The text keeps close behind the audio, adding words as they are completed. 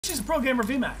She's a pro gamer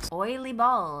VMAX. Oily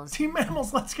balls. Team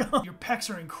Mammals, let's go. Your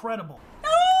pecs are incredible.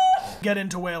 Get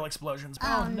into whale explosions.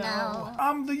 Oh no.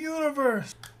 I'm the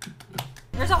universe.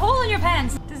 There's a hole in your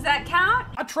pants. Does that count?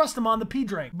 I trust him on the pee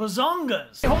drink.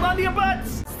 Bazongas. Hold on to your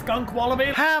butts. Skunk wallaby.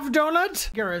 Half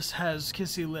donut. Garrus has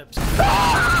kissy lips.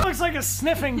 Looks like a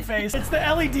sniffing face. It's the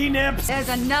LED nips. There's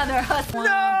another hustler.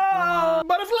 No!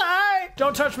 Butterfly!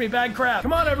 Don't touch me, bad crap.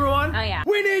 Come on, everyone. Oh, yeah.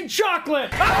 We need chocolate.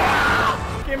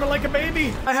 Ah! Came in like a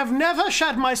baby. I have never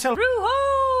shat myself.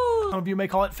 Woo-hoo! Some of you may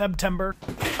call it Febtember.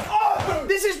 Oh,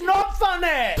 this is not funny.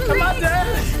 Am I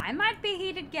dead? I might be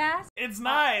heated gas. It's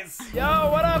nice.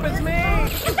 Yo, what up? It's me.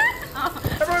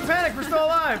 Everyone panic, we're still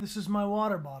alive. This is my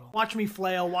water bottle. Watch me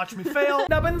flail, watch me fail.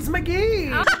 Nubbins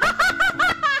McGee.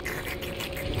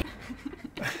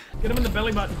 Get him in the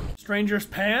belly button. Stranger's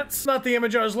pants. Not the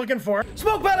image I was looking for.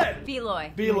 Smoke pellet.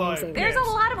 Beloy. Beloy. There's a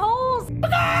lot of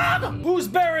holes. Whose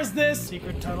bear is this?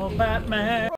 Secret tunnel Batman.